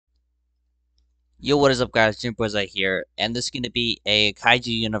Yo, what is up, guys? Jimboza here, and this is going to be a Kaiju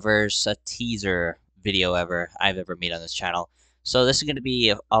Universe teaser video I've ever made on this channel. So this is going to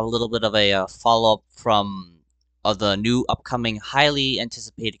be a little bit of a follow-up from the new upcoming, highly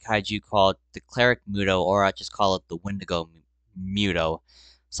anticipated Kaiju called the Cleric Muto, or I just call it the Wendigo Muto,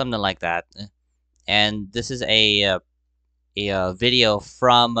 something like that. And this is a video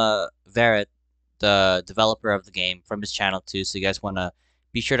from Verit, the developer of the game, from his channel too. So you guys want to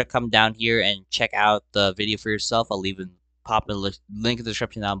be sure to come down here and check out the video for yourself. I'll leave a link in the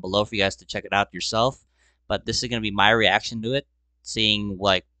description down below for you guys to check it out yourself. But this is gonna be my reaction to it, seeing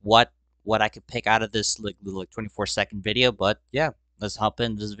like what I could pick out of this like little 24-second video. But yeah, let's hop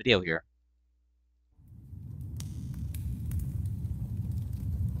into this video here.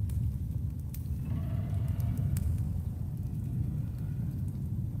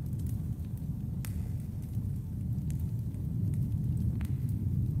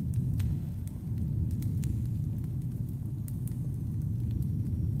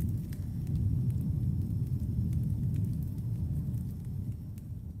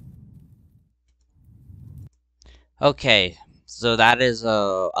 Okay, so that is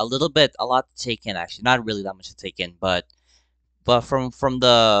a lot to take in actually. Not really that much to take in, but from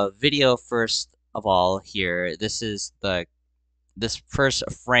the video first of all here, this first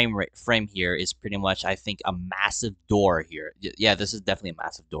frame here is pretty much, I think, a massive door here. Yeah, this is definitely a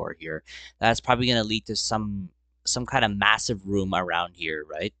massive door here. That's probably gonna lead to some kind of massive room around here,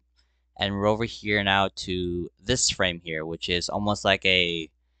 right? And we're over here now to this frame here, which is almost like a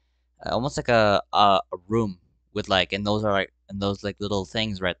room with like, and those are like, and those like little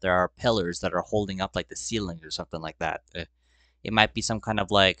things right there are pillars that are holding up like the ceilings or something like that. It might be some kind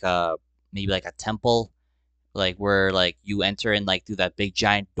of like maybe like a temple, like where like you enter in like through that big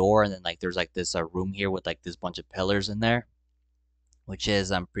giant door, and then like there's like this room here with like this bunch of pillars in there, which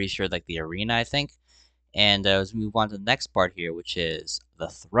is, I'm pretty sure, like the arena, I think. And let's move on to the next part here, which is the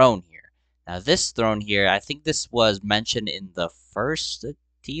throne here. Now this throne here, I think this was mentioned in the first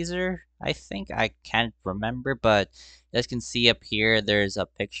teaser, I think. I can't remember, but you guys can see up here, there's a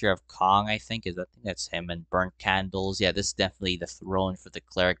picture of Kong, I think. I think that's him, and burnt candles. Yeah, this is definitely the throne for the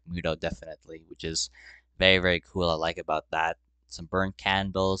Cleric Muto, definitely, which is very, very cool. I like about that. Some burnt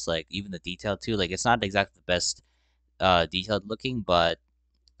candles, like even the detail too. Like it's not exactly the best detailed looking, but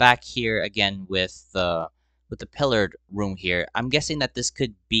back here again with the pillared room here, I'm guessing that this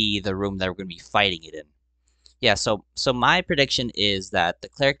could be the room that we're going to be fighting it in. Yeah, so my prediction is that the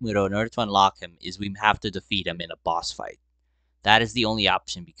Cleric Muto, in order to unlock him, is we have to defeat him in a boss fight. That is the only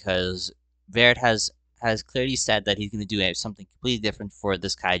option, because Vert has clearly said that he's going to do something completely different for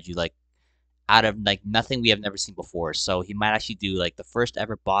this kaiju, like out of like nothing we have never seen before. So he might actually do like the first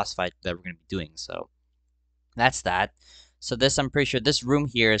ever boss fight that we're going to be doing. So that's that. So this, I'm pretty sure this room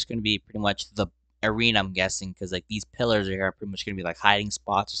here is going to be pretty much the arena, I'm guessing, because like these pillars are pretty much going to be like hiding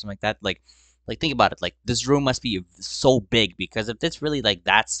spots or something like that. Like think about it. Like this room must be so big, because if it's really like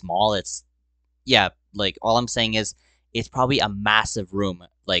that small, it's, yeah. Like all I'm saying is it's probably a massive room.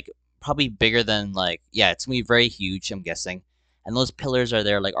 Like probably bigger than, like, yeah, it's gonna be very huge, I'm guessing. And those pillars are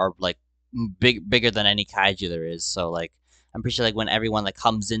like bigger than any kaiju there is. So like I'm pretty sure like when everyone like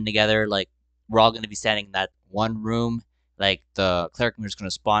comes in together, like we're all gonna be standing in that one room. Like the cleric is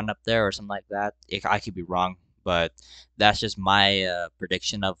gonna spawn up there or something like that. I could be wrong, but that's just my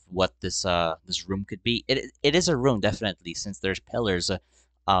prediction of what this room could be. It is a room, definitely, since there's pillars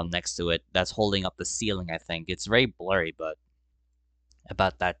next to it that's holding up the ceiling. I think it's very blurry, but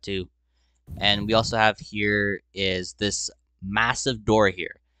about that too. And we also have here is this massive door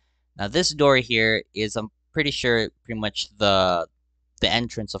here. Now this door here is, I'm pretty sure, pretty much the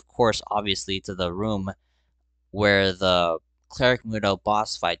entrance, of course, obviously, to the room where the Cleric Muto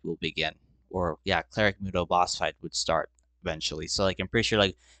boss fight will begin. Or yeah, Cleric Muto boss fight would start eventually. So like I'm pretty sure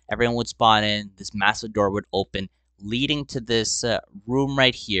like everyone would spawn in, this massive door would open, leading to this room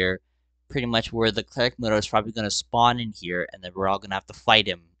right here, pretty much where the Cleric Muto is probably going to spawn in here, and then we're all going to have to fight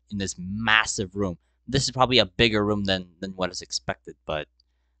him in this massive room. This is probably a bigger room than what is expected, but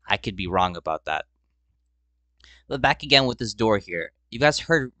I could be wrong about that. But back again with this door here. You guys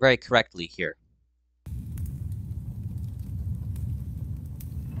heard very correctly here.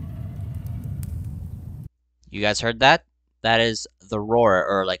 You guys heard that? That is the roar,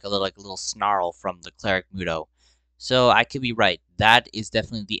 or like a little snarl from the Cleric Muto. So I could be right. That is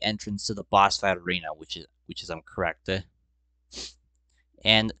definitely the entrance to the boss fight arena, which is I'm correct.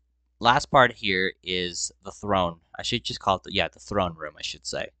 And last part here is the throne. I should just call it the throne room, I should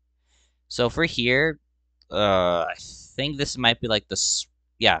say. So for here, I think this might be like this.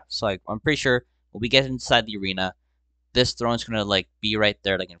 Yeah. So like I'm pretty sure when we get inside the arena, this throne's gonna like be right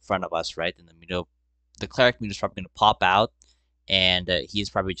there, like in front of us, right? And the Cleric Muto is probably gonna pop out, and he's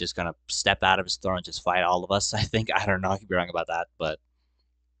probably just gonna step out of his throne and just fight all of us. I think, I don't know, I could be wrong about that, but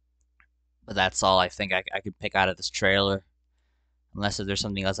that's all I think I could pick out of this trailer. Unless if there's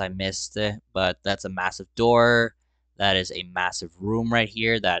something else I missed. But that's a massive door. That is a massive room right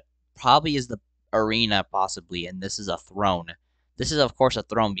here. That probably is the arena, possibly, and this is a throne. This is of course a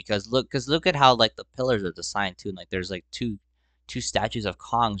throne because look at how like the pillars are designed too. Like there's like two statues of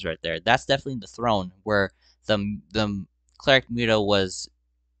Kongs right there. That's definitely the throne where the Cleric Muto was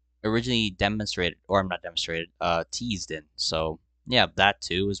originally demonstrated, or I'm not demonstrated, teased in. So yeah, that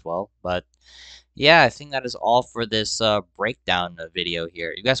too as well. But yeah, I think that is all for this breakdown video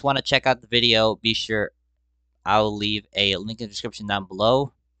here. If you guys want to check out the video, be sure I'll leave a link in the description down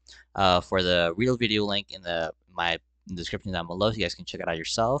below for the real video link in my description down below, so you guys can check it out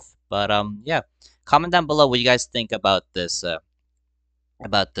yourself. But yeah, comment down below what you guys think about this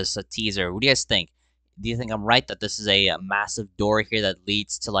teaser. What do you guys think? Do you think I'm right that this is a massive door here that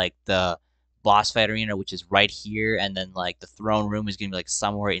leads to like the boss fight arena, which is right here, and then like the throne room is gonna be like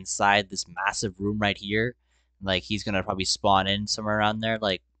somewhere inside this massive room right here? Like he's gonna probably spawn in somewhere around there.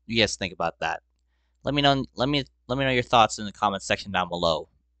 Like, what do you guys think about that? Let me know. Let me know your thoughts in the comment section down below,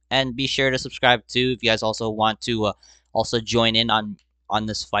 and be sure to subscribe too if you guys also want to also join in on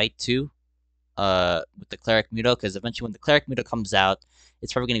this fight too with the Cleric Muto, because eventually when the Cleric Muto comes out,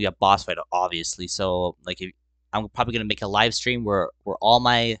 it's probably gonna be a boss fight, obviously. So like, I'm probably gonna make a live stream where all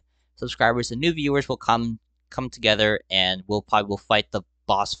my subscribers and new viewers will come together, and we'll fight the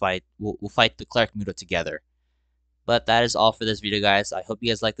boss fight. We'll fight the Cleric Muto together. But that is all for this video, guys. I hope you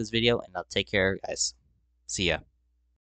guys like this video, and I'll take care, guys. See ya.